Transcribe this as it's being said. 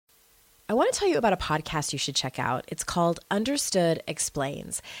I want to tell you about a podcast you should check out. It's called Understood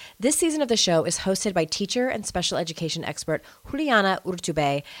Explains. This season of the show is hosted by teacher and special education expert Juliana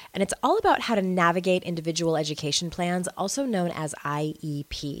Urtubey, and it's all about how to navigate individual education plans, also known as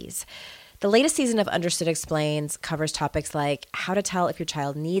IEPs. The latest season of Understood Explains covers topics like how to tell if your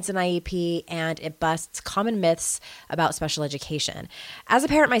child needs an IEP, and it busts common myths about special education. As a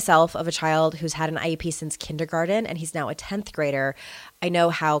parent myself of a child who's had an IEP since kindergarten, and he's now a 10th grader, I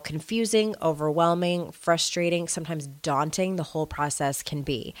know how confusing, overwhelming, frustrating, sometimes daunting the whole process can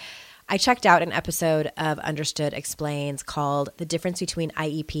be. I checked out an episode of Understood Explains called The Difference Between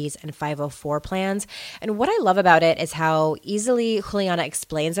IEPs and 504 Plans. And what I love about it is how easily Juliana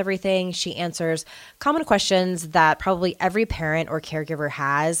explains everything. She answers common questions that probably every parent or caregiver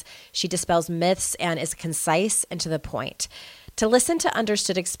has. She dispels myths and is concise and to the point. To listen to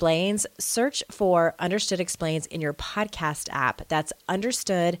Understood Explains, search for Understood Explains in your podcast app. That's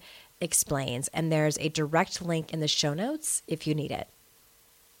Understood Explains. And there's a direct link in the show notes if you need it.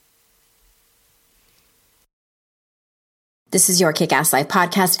 This is your Kick-Ass Life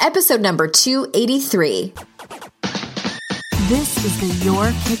podcast, episode number 283. This is the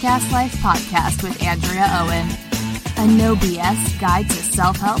Your Kick-Ass Life podcast with Andrea Owen, a no BS guide to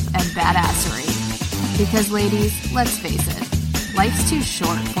self-help and badassery. Because ladies, let's face it, life's too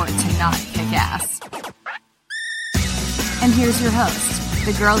short for it to not kick ass. And here's your host,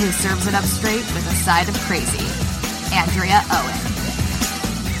 the girl who serves it up straight with a side of crazy, Andrea Owen.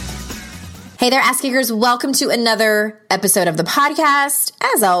 Hey there, ass kickers. Welcome to another episode of the podcast.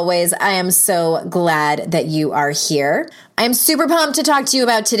 As always, I am so glad that you are here. I am super pumped to talk to you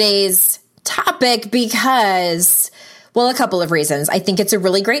about today's topic because, well, a couple of reasons. I think it's a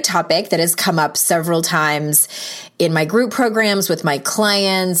really great topic that has come up several times in my group programs with my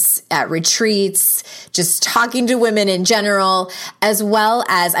clients, at retreats, just talking to women in general, as well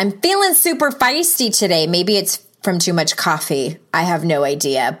as I'm feeling super feisty today. Maybe it's from too much coffee. I have no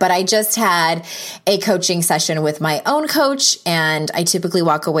idea. But I just had a coaching session with my own coach, and I typically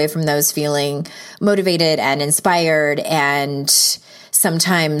walk away from those feeling motivated and inspired and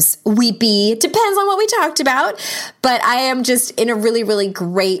sometimes weepy. Depends on what we talked about. But I am just in a really, really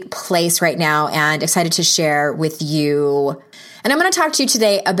great place right now and excited to share with you. And I'm going to talk to you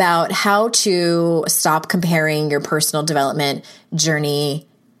today about how to stop comparing your personal development journey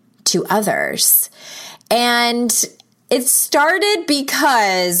to others. And it started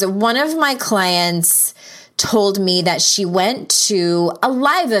because one of my clients told me that she went to a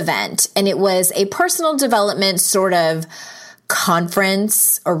live event, and it was a personal development sort of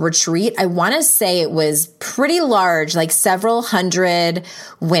conference or retreat. I want to say it was pretty large, like several hundred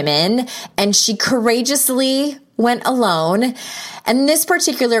women, and she courageously went alone. And this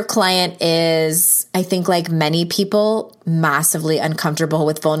particular client is, I think, like many people, massively uncomfortable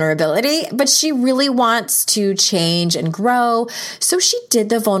with vulnerability, but she really wants to change and grow. So she did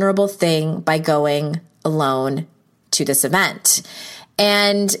the vulnerable thing by going alone to this event.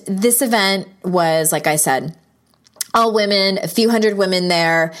 And this event was, like I said, all women, a few hundred women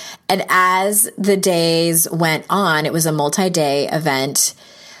there. And as the days went on, it was a multi-day event.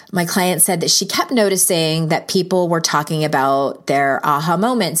 My client said that she kept noticing that people were talking about their aha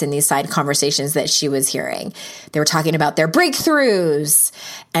moments in these side conversations that she was hearing. They were talking about their breakthroughs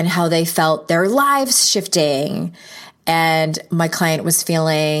and how they felt their lives shifting. And my client was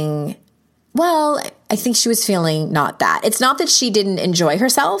feeling, well, I think she was feeling not that. It's not that she didn't enjoy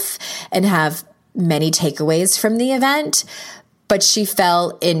herself and have many takeaways from the event, but she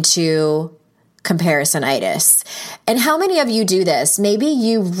fell into comparisonitis. And how many of you do this? Maybe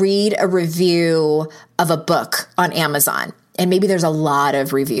you read a review of a book on Amazon, and maybe there's a lot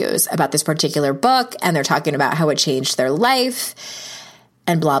of reviews about this particular book, and they're talking about how it changed their life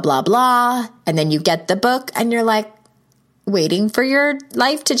and blah, blah, blah. And then you get the book and you're like waiting for your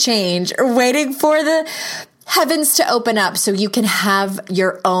life to change or waiting for the heavens to open up so you can have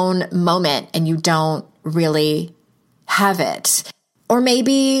your own moment, and you don't really have it. Or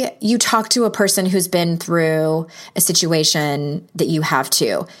maybe you talk to a person who's been through a situation that you have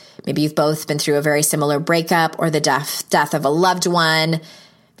too. Maybe you've both been through a very similar breakup or the death of a loved one.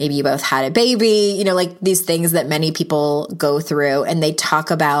 Maybe you both had a baby, like these things that many people go through, and they talk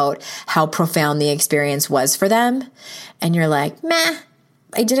about how profound the experience was for them. And you're like, meh,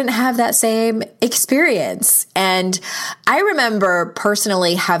 I didn't have that same experience. And I remember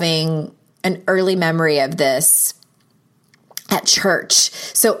personally having an early memory of this at church.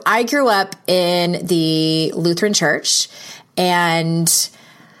 So I grew up in the Lutheran church, and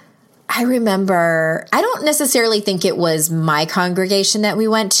I remember, I don't necessarily think it was my congregation that we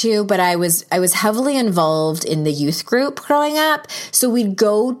went to, but I was heavily involved in the youth group growing up. So we'd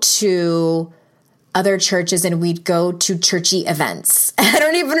go to other churches and we'd go to churchy events. I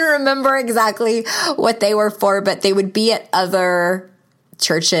don't even remember exactly what they were for, but they would be at other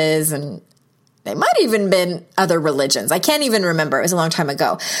churches, and they might have even been other religions. I can't even remember. It was a long time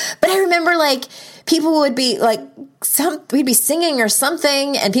ago. But I remember like people would be like, we'd be singing or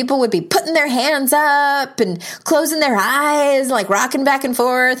something, and people would be putting their hands up and closing their eyes, like rocking back and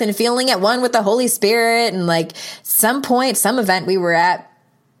forth and feeling at one with the Holy Spirit. And like some point, some event we were at,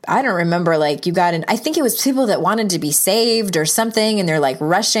 I don't remember, like you got in, I think it was people that wanted to be saved or something, and they're like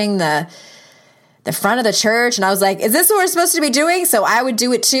rushing the front of the church. And I was like, is this what we're supposed to be doing? So I would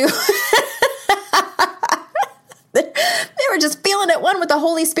do it too. They were just feeling at one with the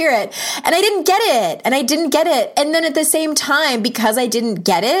Holy Spirit. And I didn't get it. And then at the same time, because I didn't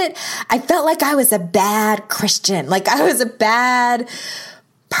get it, I felt like I was a bad Christian. Like I was a bad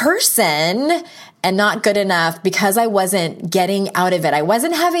person and not good enough because I wasn't getting out of it. I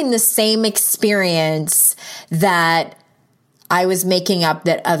wasn't having the same experience that I was making up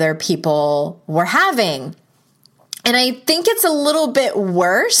that other people were having. And I think it's a little bit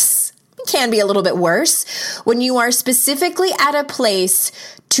worse. It can be a little bit worse when you are specifically at a place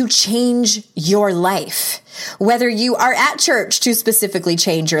to change your life. Whether you are at church to specifically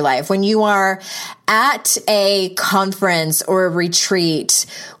change your life, when you are at a conference or a retreat,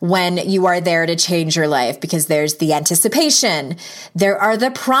 when you are there to change your life, because there's the anticipation, there are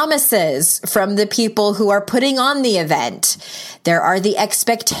the promises from the people who are putting on the event, there are the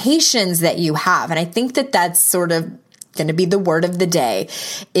expectations that you have. And I think that that's sort of going to be the word of the day,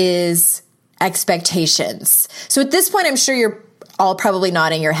 is expectations. So at this point, I'm sure you're all probably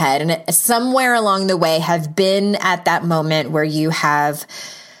nodding your head and somewhere along the way have been at that moment where you have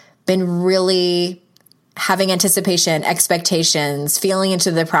been really having anticipation, expectations, feeling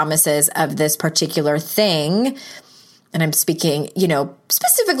into the promises of this particular thing. And I'm speaking,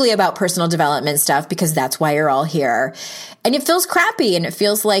 specifically about personal development stuff because that's why you're all here. And it feels crappy and it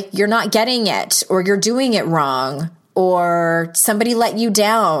feels like you're not getting it or you're doing it wrong, or somebody let you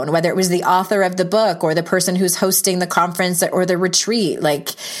down, whether it was the author of the book or the person who's hosting the conference or the retreat, like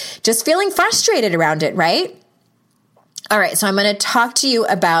just feeling frustrated around it, right? All right, so I'm going to talk to you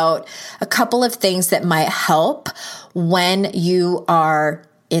about a couple of things that might help when you are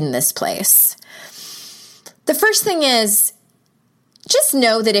in this place. The first thing is, just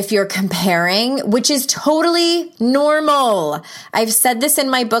know that if you're comparing, which is totally normal, I've said this in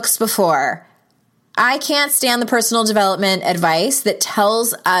my books before, I can't stand the personal development advice that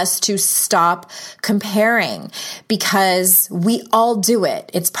tells us to stop comparing because we all do it.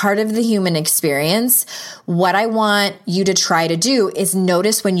 It's part of the human experience. What I want you to try to do is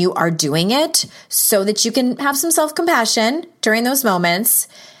notice when you are doing it so that you can have some self-compassion during those moments.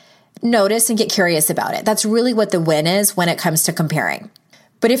 Notice and get curious about it. That's really what the win is when it comes to comparing.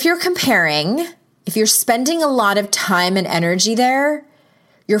 But if you're comparing, if you're spending a lot of time and energy there,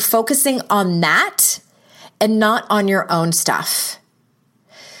 you're focusing on that and not on your own stuff.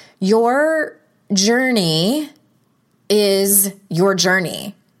 Your journey is your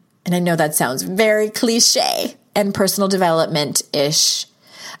journey. And I know that sounds very cliche and personal development-ish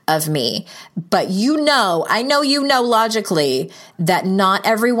of me, but I know logically that not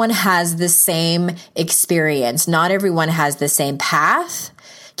everyone has the same experience. Not everyone has the same path.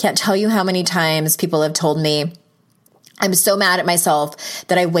 Can't tell you how many times people have told me, I'm so mad at myself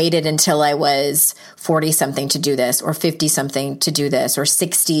that I waited until I was 40-something to do this, or 50-something to do this, or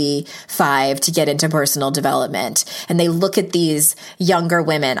 65 to get into personal development. And they look at these younger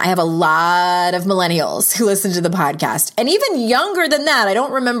women. I have a lot of millennials who listen to the podcast, and even younger than that. I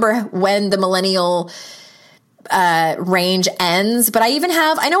don't remember when the millennial range ends, but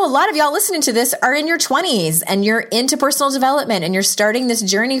I know a lot of y'all listening to this are in your 20s and you're into personal development and you're starting this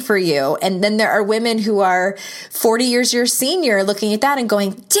journey for you. And then there are women who are 40 years your senior looking at that and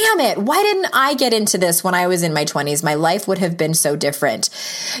going, damn it, why didn't I get into this when I was in my 20s? My life would have been so different.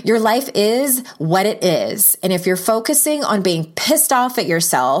 Your life is what it is. And if you're focusing on being pissed off at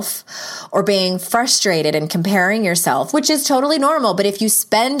yourself or being frustrated and comparing yourself, which is totally normal, but if you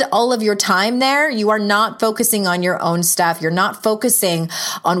spend all of your time there, you are not focusing on your own stuff. You're not focusing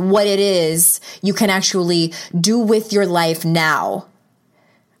on what it is you can actually do with your life now.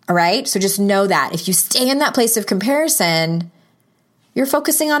 All right? So just know that if you stay in that place of comparison, you're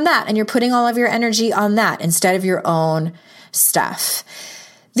focusing on that and you're putting all of your energy on that instead of your own stuff.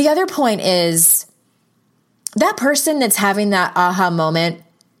 The other point is that person that's having that aha moment.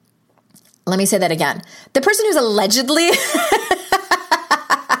 Let me say that again. The person who's allegedly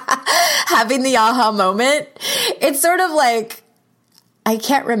having the aha moment. It's sort of like, I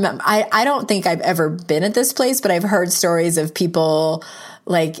can't remember. I don't think I've ever been at this place, but I've heard stories of people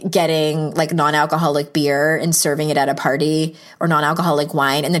like getting like non-alcoholic beer and serving it at a party, or non-alcoholic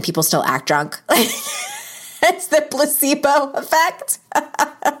wine, and then people still act drunk. It's the placebo effect.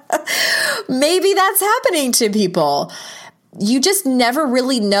 Maybe that's happening to people. You just never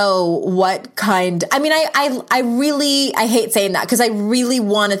really know what kind. I mean, I hate saying that, because I really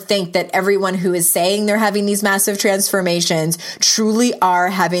want to think that everyone who is saying they're having these massive transformations truly are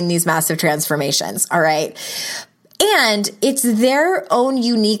having these massive transformations. All right. And it's their own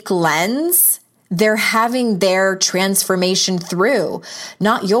unique lens they're having their transformation through,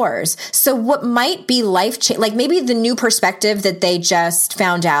 not yours. So what might be like maybe the new perspective that they just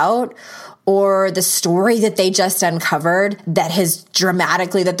found out, or the story that they just uncovered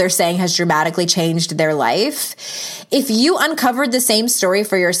that they're saying has dramatically changed their life. If you uncovered the same story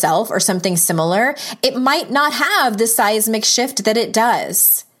for yourself or something similar, it might not have the seismic shift that it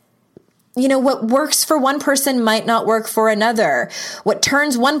does. You know, what works for one person might not work for another. What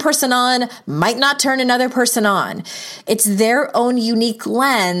turns one person on might not turn another person on. It's their own unique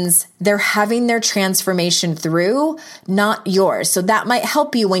lens they're having their transformation through, not yours. So that might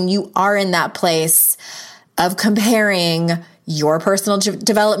help you when you are in that place of comparing your personal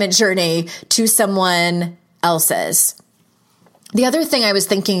development journey to someone else's. The other thing I was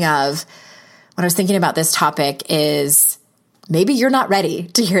thinking of when I was thinking about this topic is, maybe you're not ready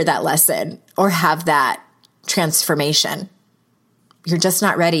to hear that lesson or have that transformation. You're just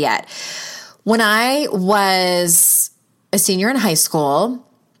not ready yet. When I was a senior in high school,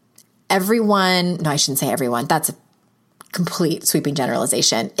 I shouldn't say everyone. That's a complete sweeping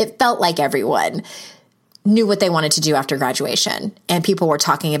generalization. It felt like everyone knew what they wanted to do after graduation. And people were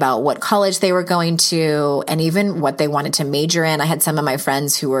talking about what college they were going to and even what they wanted to major in. I had some of my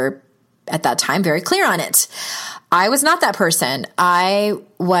friends who were at that time very clear on it. I was not that person. I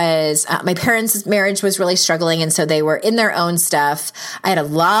was, my parents' marriage was really struggling, and so they were in their own stuff. I had a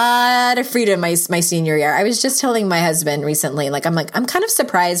lot of freedom my senior year. I was just telling my husband recently, I'm kind of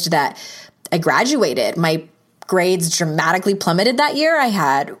surprised that I graduated. My grades dramatically plummeted that year. I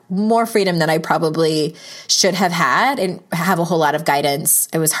had more freedom than I probably should have had and have a whole lot of guidance.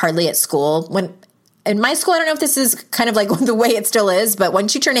 I was hardly at school. In my school, I don't know if this is kind of like the way it still is, but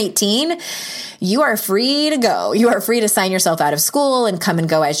once you turn 18, you are free to go. You are free to sign yourself out of school and come and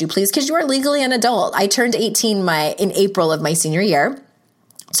go as you please, because you are legally an adult. I turned 18 in April of my senior year.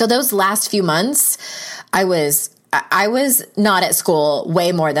 So those last few months, I was not at school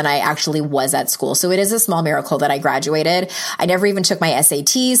way more than I actually was at school. So it is a small miracle that I graduated. I never even took my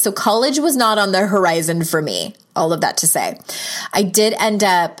SATs. So college was not on the horizon for me. All of that to say, I did end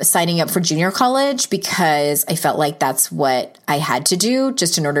up signing up for junior college because I felt like that's what I had to do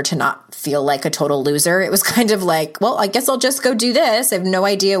just in order to not feel like a total loser. It was kind of like, well, I guess I'll just go do this. I have no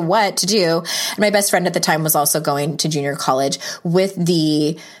idea what to do. And my best friend at the time was also going to junior college with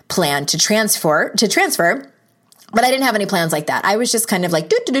the plan to transfer. But I didn't have any plans like that. I was just kind of like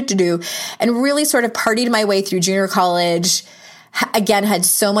and really sort of partied my way through junior college. Again, had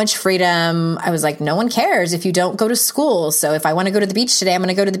so much freedom. I was like, no one cares if you don't go to school. So if I want to go to the beach today, I'm going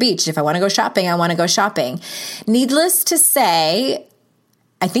to go to the beach. If I want to go shopping, I want to go shopping. Needless to say,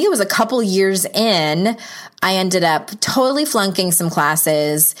 I think it was a couple years in, I ended up totally flunking some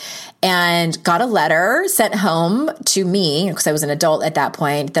classes and got a letter sent home to me, because I was an adult at that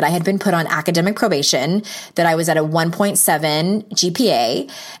point, that I had been put on academic probation, that I was at a 1.7 GPA,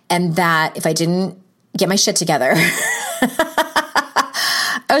 and that if I didn't get my shit together,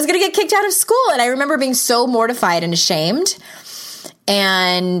 I was going to get kicked out of school. And I remember being so mortified and ashamed,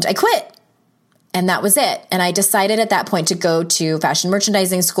 and I quit. And that was it. And I decided at that point to go to fashion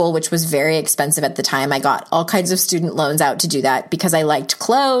merchandising school, which was very expensive at the time. I got all kinds of student loans out to do that because I liked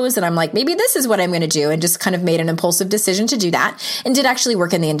clothes. And I'm like, maybe this is what I'm going to do. And just kind of made an impulsive decision to do that, and did actually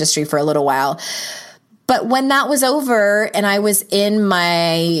work in the industry for a little while. But when that was over and I was in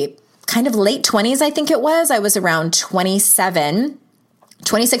my kind of late 20s, I think it was, I was around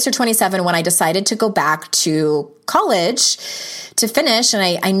 26 or 27 when I decided to go back to college to finish.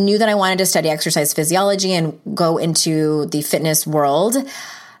 And I knew that I wanted to study exercise physiology and go into the fitness world.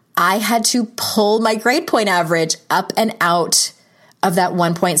 I had to pull my grade point average up and out of that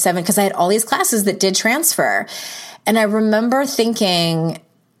 1.7 because I had all these classes that did transfer. And I remember thinking,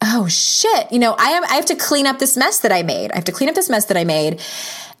 oh shit, I have to clean up this mess that I made.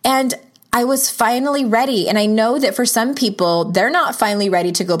 And I was finally ready. And I know that for some people, they're not finally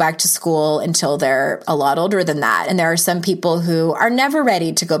ready to go back to school until they're a lot older than that. And there are some people who are never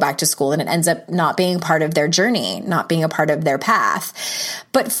ready to go back to school, and it ends up not being part of their journey, not being a part of their path.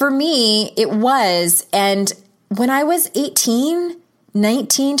 But for me, it was. And when I was 18,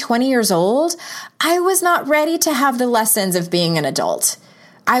 19, 20 years old, I was not ready to have the lessons of being an adult.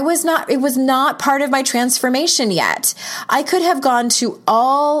 It was not part of my transformation yet. I could have gone to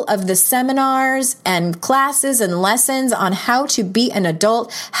all of the seminars and classes and lessons on how to be an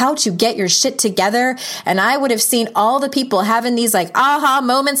adult, how to get your shit together. And I would have seen all the people having these like aha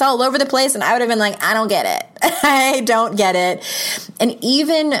moments all over the place. And I would have been like, I don't get it. I don't get it. And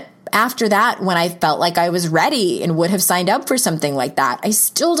even after that, when I felt like I was ready and would have signed up for something like that, I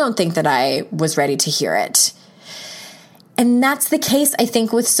still don't think that I was ready to hear it. And that's the case, I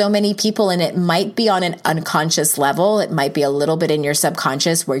think, with so many people. And it might be on an unconscious level. It might be a little bit in your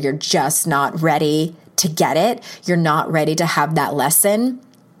subconscious where you're just not ready to get it. You're not ready to have that lesson.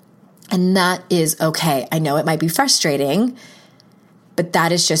 And that is okay. I know it might be frustrating, but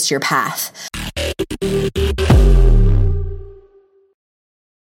that is just your path.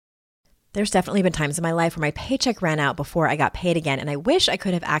 There's definitely been times in my life where my paycheck ran out before I got paid again, and I wish I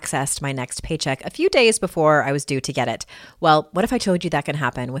could have accessed my next paycheck a few days before I was due to get it. Well, what if I told you that can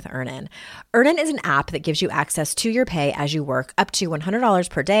happen with Earnin? Earnin is an app that gives you access to your pay as you work, up to $100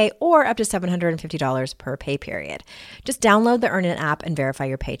 per day or up to $750 per pay period. Just download the Earnin app and verify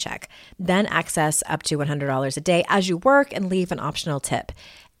your paycheck. Then access up to $100 a day as you work and leave an optional tip.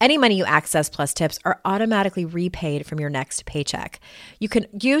 Any money you access plus tips are automatically repaid from your next paycheck. You can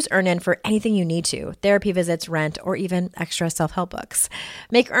use Earnin for anything you need to, therapy visits, rent, or even extra self-help books.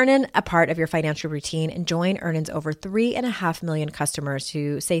 Make Earnin a part of your financial routine and join Earnin's over 3.5 million customers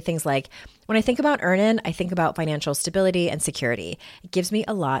who say things like, when I think about Earnin, I think about financial stability and security. It gives me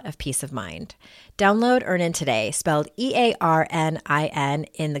a lot of peace of mind. Download Earnin today, spelled EARNIN,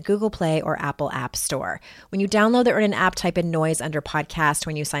 in the Google Play or Apple App Store. When you download the Earnin app, type in Noise under podcast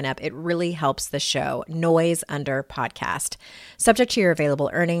when you sign up. It really helps the show. Noise under podcast. Subject to your available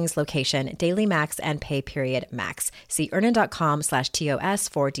earnings, location, daily max, and pay period max. See earnin.com/TOS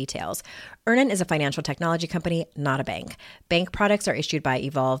for details. Earnin is a financial technology company, not a bank. Bank products are issued by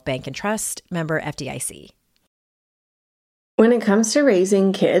Evolve Bank and Trust, member FDIC. When it comes to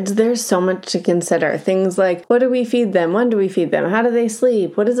raising kids, there's so much to consider. Things like, what do we feed them? When do we feed them? How do they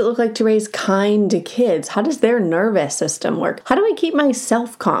sleep? What does it look like to raise kind kids? How does their nervous system work? How do I keep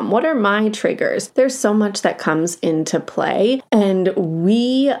myself calm? What are my triggers? There's so much that comes into play, and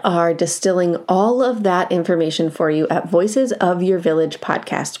we are distilling all of that information for you at Voices of Your Village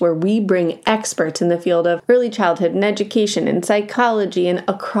podcast, where we bring experts in the field of early childhood and education and psychology and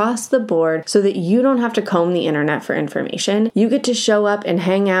across the board so that you don't have to comb the internet for information. You get to show up and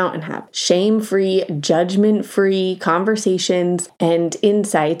hang out and have shame-free, judgment-free conversations and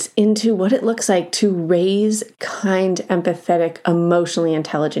insights into what it looks like to raise kind, empathetic, emotionally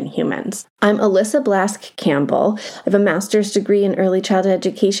intelligent humans. I'm Alyssa Blask Campbell. I have a master's degree in early childhood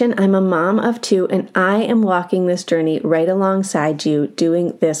education. I'm a mom of 2, and I am walking this journey right alongside you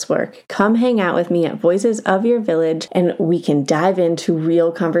doing this work. Come hang out with me at Voices of Your Village, and we can dive into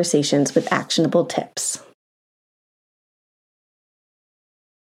real conversations with actionable tips.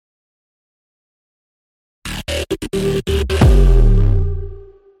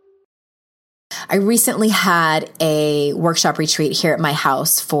 I recently had a workshop retreat here at my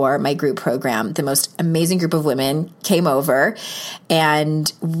house for my group program. The most amazing group of women came over,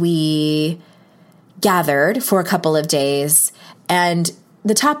 and we gathered for a couple of days. And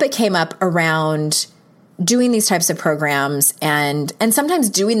the topic came up around doing these types of programs and sometimes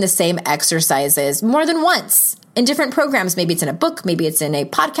doing the same exercises more than once in different programs. Maybe it's in a book, maybe it's in a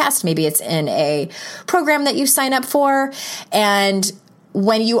podcast, maybe it's in a program that you sign up for. And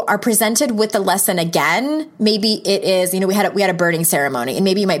when you are presented with the lesson again, maybe it is, we had a birding ceremony, and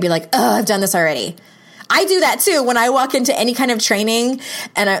maybe you might be like, oh, I've done this already. I do that too. When I walk into any kind of training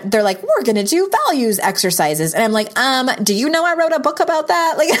and they're like, we're going to do values exercises. And I'm like, do you know I wrote a book about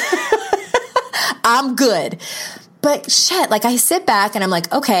that? Like, I'm good. But shit, like I sit back and I'm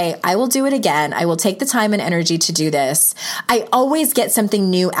like, okay, I will do it again. I will take the time and energy to do this. I always get something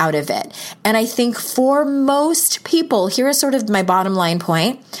new out of it. And I think for most people, here is sort of my bottom line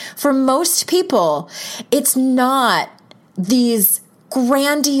point. For most people, it's not these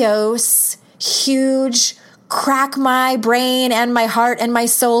grandiose, huge, crack my brain and my heart and my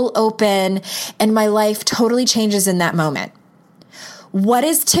soul open, and my life totally changes in that moment. What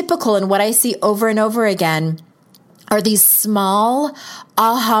is typical and what I see over and over again are these small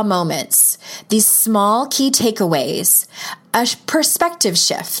aha moments, these small key takeaways, a perspective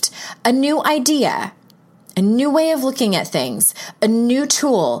shift, a new idea, a new way of looking at things, a new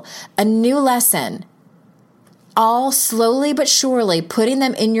tool, a new lesson, all slowly but surely putting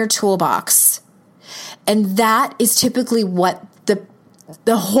them in your toolbox. And that is typically what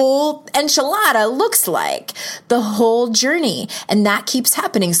the whole enchilada looks like, the whole journey. And that keeps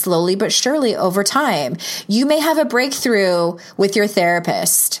happening slowly but surely over time. You may have a breakthrough with your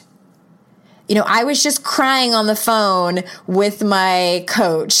therapist. You know, I was just crying on the phone with my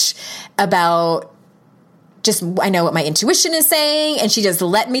coach about I know what my intuition is saying. And she just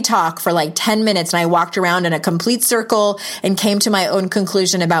let me talk for like 10 minutes. And I walked around in a complete circle and came to my own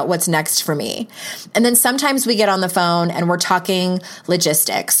conclusion about what's next for me. And then sometimes we get on the phone and we're talking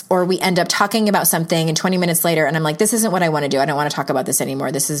logistics, or we end up talking about something and 20 minutes later, and I'm like, this isn't what I want to do. I don't want to talk about this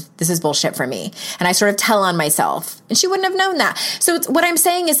anymore. This is bullshit for me. And I sort of tell on myself, and she wouldn't have known that. So what I'm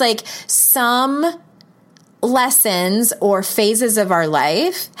saying is like some lessons or phases of our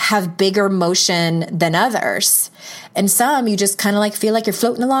life have bigger motion than others. And some you just kind of like feel like you're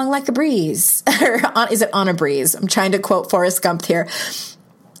floating along like a breeze. Is it on a breeze? I'm trying to quote Forrest Gump here.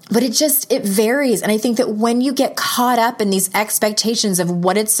 But it varies. And I think that when you get caught up in these expectations of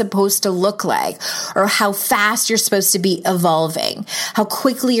what it's supposed to look like, or how fast you're supposed to be evolving, how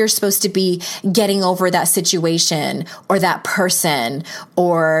quickly you're supposed to be getting over that situation or that person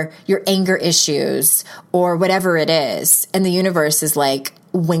or your anger issues or whatever it is, and the universe is like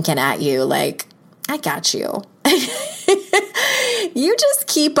winking at you like, I got you. You just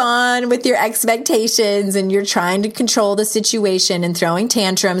keep on with your expectations and you're trying to control the situation and throwing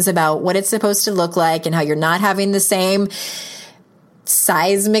tantrums about what it's supposed to look like and how you're not having the same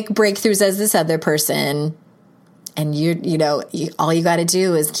seismic breakthroughs as this other person. And all you got to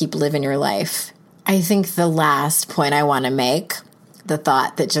do is keep living your life. I think the last point I want to make, the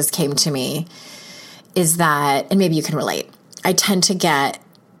thought that just came to me, is that, and maybe you can relate, I tend to get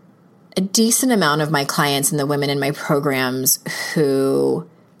a decent amount of my clients and the women in my programs who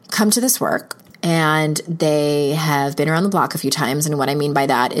come to this work and they have been around the block a few times. And what I mean by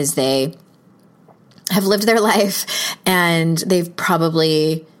that is they have lived their life and they've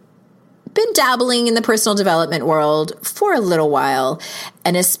probably been dabbling in the personal development world for a little while.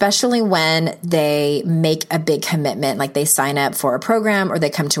 And especially when they make a big commitment, like they sign up for a program or they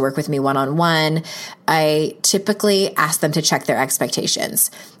come to work with me one-on-one, I typically ask them to check their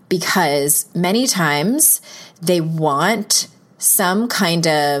expectations, because many times they want some kind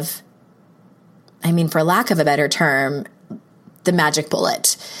of, for lack of a better term, the magic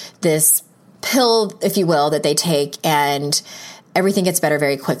bullet, this pill, if you will, that they take and everything gets better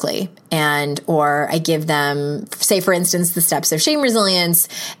very quickly. Or I give them, say for instance, the steps of shame resilience,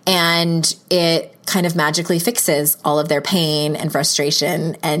 and it kind of magically fixes all of their pain and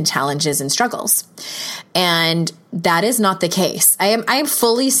frustration and challenges and struggles. And that is not the case. I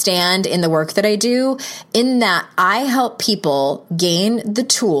fully stand in the work that I do in that I help people gain the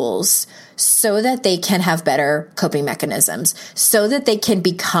tools so that they can have better coping mechanisms, so that they can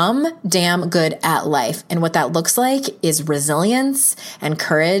become damn good at life. And what that looks like is resilience and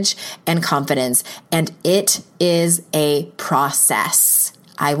courage and confidence. And it is a process.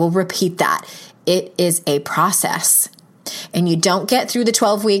 I will repeat that. It is a process. And you don't get through the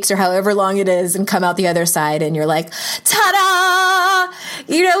 12 weeks or however long it is and come out the other side and you're like, ta-da!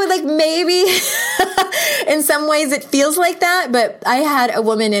 Like maybe in some ways it feels like that. But I had a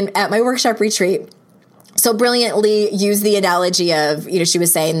woman at my workshop retreat so brilliantly use the analogy of, she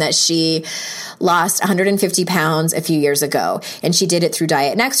was saying that she lost 150 pounds a few years ago, and she did it through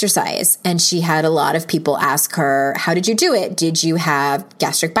diet and exercise. And she had a lot of people ask her, how did you do it? Did you have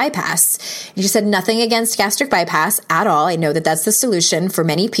gastric bypass? And she said, nothing against gastric bypass at all. I know that that's the solution for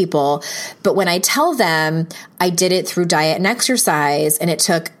many people. But when I tell them I did it through diet and exercise, and it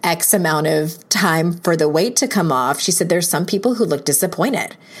took X amount of time for the weight to come off, she said, there's some people who look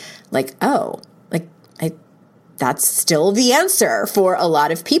disappointed. Like, that's still the answer for a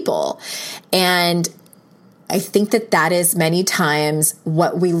lot of people. And I think that is many times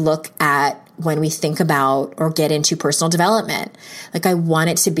what we look at when we think about or get into personal development. Like, I want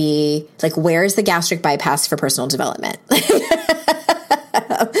it to be like, where is the gastric bypass for personal development?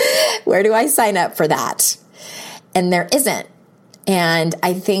 Where do I sign up for that? And there isn't. And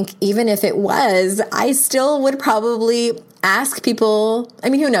I think even if it was, I still would probably ask people,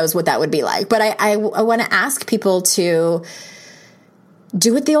 who knows what that would be like, but I want to ask people to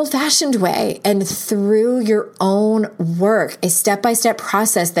do it the old-fashioned way and through your own work, a step-by-step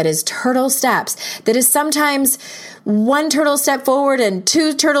process that is turtle steps, that is sometimes one turtle step forward and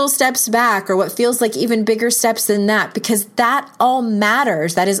two turtle steps back, or what feels like even bigger steps than that, because that all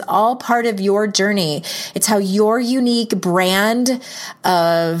matters. That is all part of your journey. It's how your unique brand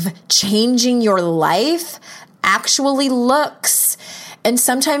of changing your life actually looks. And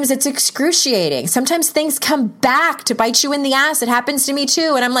sometimes it's excruciating. Sometimes things come back to bite you in the ass. It happens to me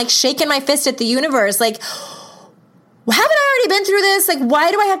too. And I'm like shaking my fist at the universe. Like, well, haven't I already been through this? Like,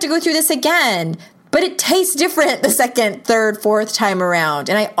 why do I have to go through this again? But it tastes different the second, third, fourth time around.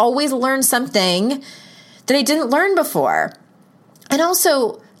 And I always learn something that I didn't learn before. And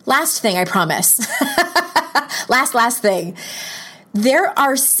also, last thing, I promise. last thing. There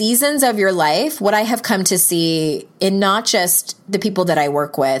are seasons of your life, what I have come to see in not just the people that I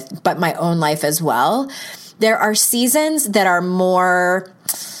work with, but my own life as well. There are seasons that are more,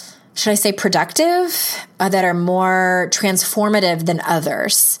 should I say productive, that are more transformative than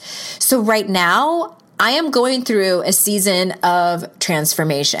others. So right now, I am going through a season of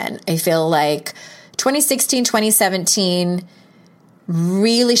transformation. I feel like 2016, 2017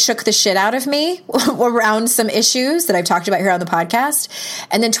 really shook the shit out of me around some issues that I've talked about here on the podcast.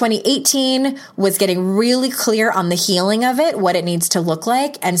 And then 2018 was getting really clear on the healing of it, what it needs to look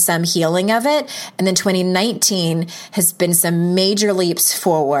like, and some healing of it. And then 2019 has been some major leaps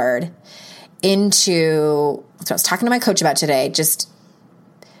forward into what I was talking to my coach about today, just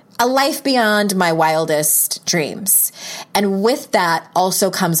a life beyond my wildest dreams. And with that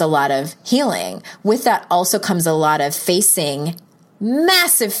also comes a lot of healing. With that also comes a lot of facing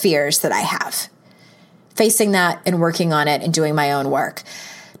massive fears that I have, facing that and working on it and doing my own work.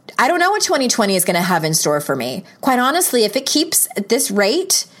 I don't know what 2020 is going to have in store for me. Quite honestly, if it keeps at this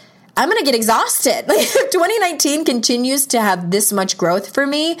rate, I'm going to get exhausted. Like, if 2019 continues to have this much growth for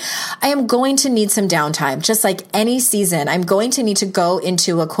me, I am going to need some downtime. Just like any season, I'm going to need to go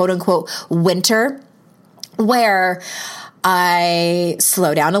into a quote unquote winter where I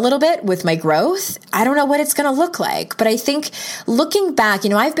slow down a little bit with my growth. I don't know what it's going to look like, but I think looking back,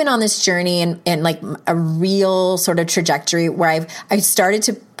 I've been on this journey in like a real sort of trajectory where I started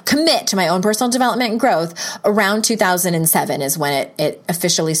to commit to my own personal development and growth around 2007 is when it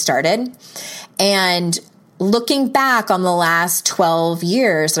officially started. And looking back on the last 12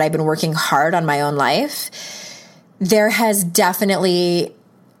 years that I've been working hard on my own life, there has definitely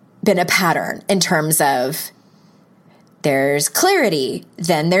been a pattern in terms of there's clarity,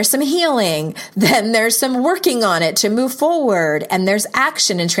 then there's some healing, then there's some working on it to move forward, and there's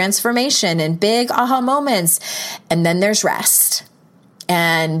action and transformation and big aha moments, and then there's rest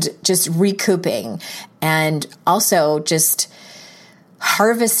and just recouping and also just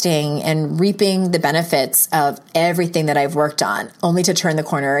harvesting and reaping the benefits of everything that I've worked on, only to turn the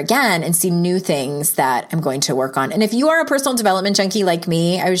corner again and see new things that I'm going to work on. And if you are a personal development junkie like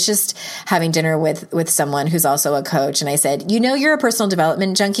me, I was just having dinner with someone who's also a coach, and I said, you're a personal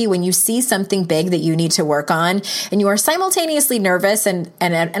development junkie when you see something big that you need to work on, and you are simultaneously nervous and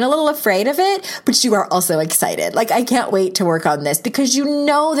a little afraid of it, but you are also excited. Like, I can't wait to work on this, because you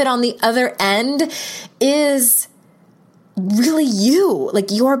know that on the other end is really you, like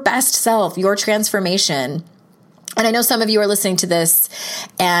your best self, your transformation. And I know some of you are listening to this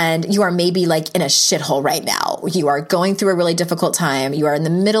and you are maybe like in a shithole right now. You are going through a really difficult time. You are in the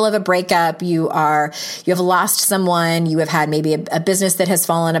middle of a breakup. You have lost someone. You have had maybe a business that has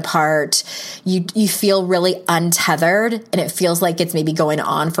fallen apart. You feel really untethered, and it feels like it's maybe going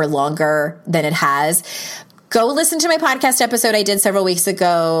on for longer than it has. Go listen to my podcast episode I did several weeks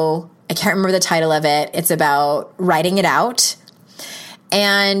ago. I can't remember the title of it. It's about writing it out.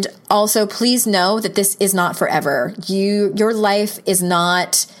 And also, please know that this is not forever. Your life is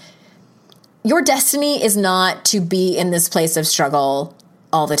not, your destiny is not to be in this place of struggle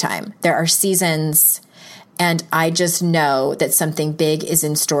all the time. There are seasons, and I just know that something big is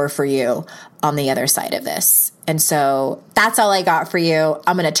in store for you on the other side of this. And so that's all I got for you.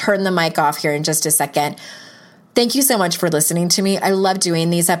 I'm going to turn the mic off here in just a second. Thank you so much for listening to me. I love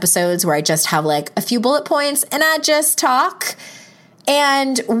doing these episodes where I just have like a few bullet points and I just talk.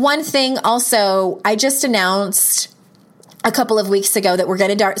 And one thing also, I just announced a couple of weeks ago that we're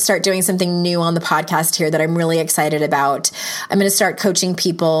going to start doing something new on the podcast here that I'm really excited about. I'm going to start coaching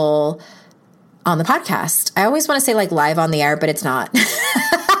people on the podcast. I always want to say like live on the air, but it's not.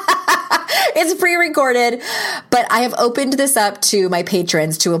 It's pre-recorded, but I have opened this up to my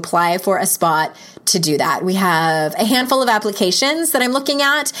patrons to apply for a spot to do that. We have a handful of applications that I'm looking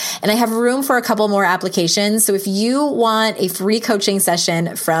at, and I have room for a couple more applications. So if you want a free coaching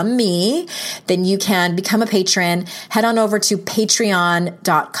session from me, then you can become a patron. Head on over to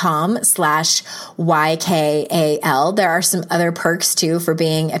patreon.com/YKAL. There are some other perks too for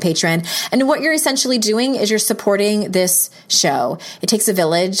being a patron. And what you're essentially doing is you're supporting this show. It takes a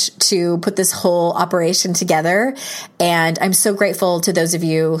village to put this whole operation together. And I'm so grateful to those of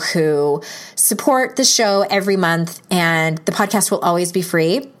you who support the show every month, and the podcast will always be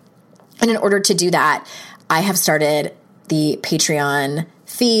free. And in order to do that, I have started the Patreon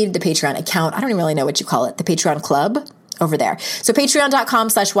feed, the Patreon account. I don't even really know what you call it, the Patreon club over there. So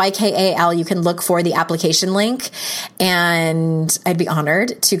patreon.com/YKAL, you can look for the application link, and I'd be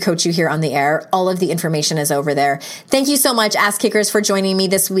honored to coach you here on the air. All of the information is over there. Thank you so much, Ass Kickers, for joining me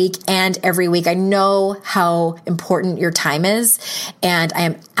this week and every week. I know how important your time is, and I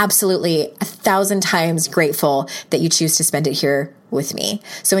am absolutely 1,000 times grateful that you choose to spend it here with me.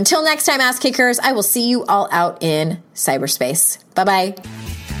 So until next time, Ass Kickers, I will see you all out in cyberspace. Bye-bye.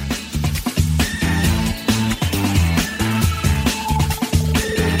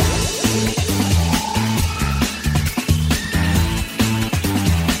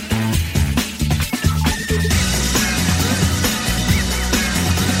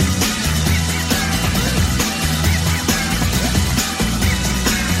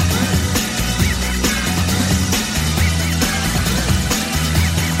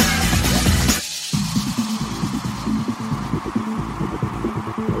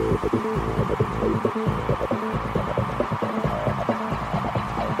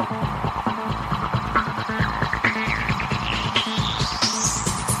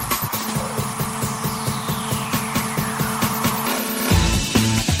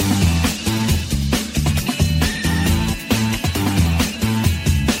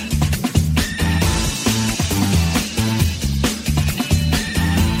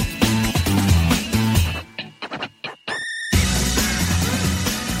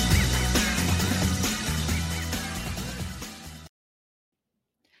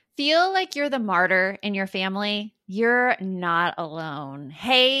 Feel like you're the martyr in your family? You're not alone.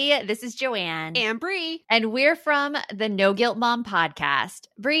 Hey, this is Joanne. And Brie. And we're from the No Guilt Mom podcast.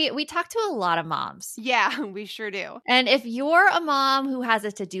 Brie, we talk to a lot of moms. Yeah, we sure do. And if you're a mom who has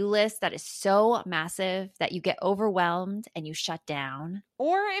a to-do list that is so massive that you get overwhelmed and you shut down,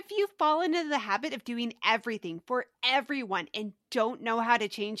 or if you fall into the habit of doing everything for everyone and don't know how to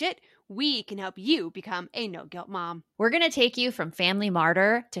change it, we can help you become a no-guilt mom. we're going to take you from family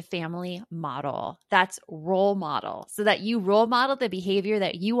martyr to family model. That's role model, so that you role model the behavior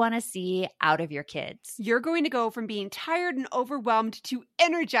that you want to see out of your kids. You're going to go from being tired and overwhelmed to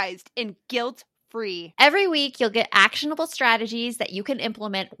energized and guilt-free. Every week, you'll get actionable strategies that you can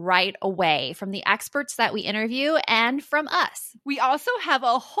implement right away from the experts that we interview and from us. We also have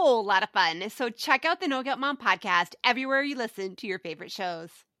a whole lot of fun, so check out the No Guilt Mom podcast everywhere you listen to your favorite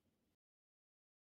shows.